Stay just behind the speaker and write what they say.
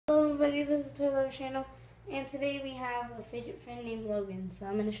everybody, this is Taylor's channel, and today we have a fidget friend named Logan, so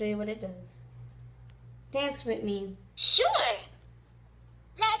I'm going to show you what it does. Dance with me. Sure.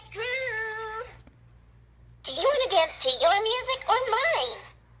 Let's groove. Do you want to dance to your music or mine?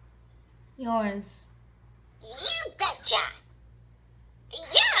 Yours. You betcha.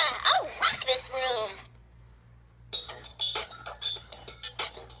 Yeah, I'll rock this room.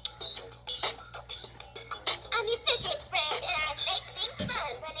 I'm your fidget friend, and I make things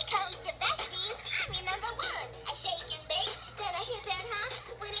fun. When it comes to besties, I'm your number one. I shake and bake, then I hip and hop.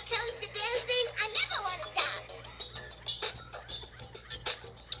 When it comes to dancing, I never want to stop.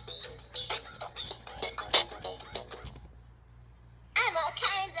 I'm all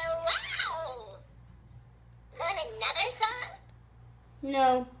kinds of wow. Want another song?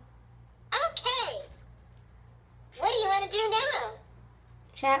 No. Okay. What do you want to do now?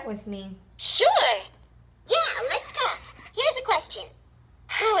 Chat with me. Sure. Yeah, let's talk. Here's a question.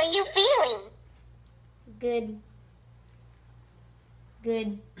 How are you feeling? Good.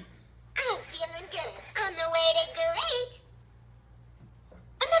 Good. I'm feeling good. On the way to great.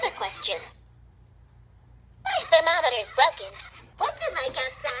 Another question. My thermometer's broken. What's it like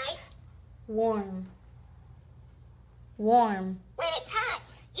outside? Warm. Warm. When it's hot,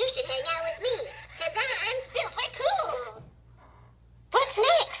 you should hang out with me, 'cause I'm super cool. What's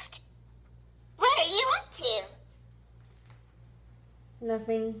next? What are you up to?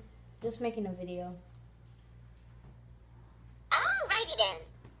 Nothing. Just making a video. Alrighty then.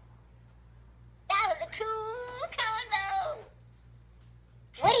 That was a cool combo.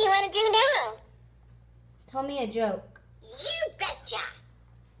 What do you want to do now? Tell me a joke. You betcha.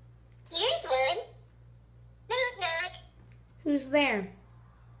 Here's one. Knock knock. Who's there?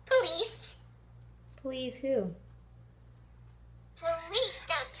 Police. Please, who? Police,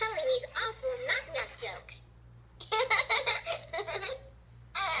 stop telling these awful knock knock jokes.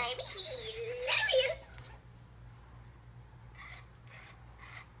 I'm hilarious.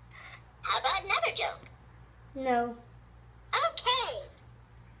 How about another joke? No. Okay.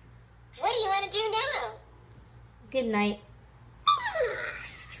 What do you want to do now? Good night.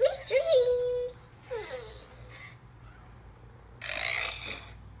 Sweet dreams.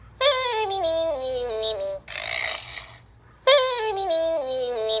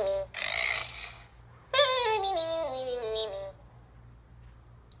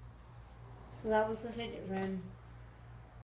 So that was the fidget friend.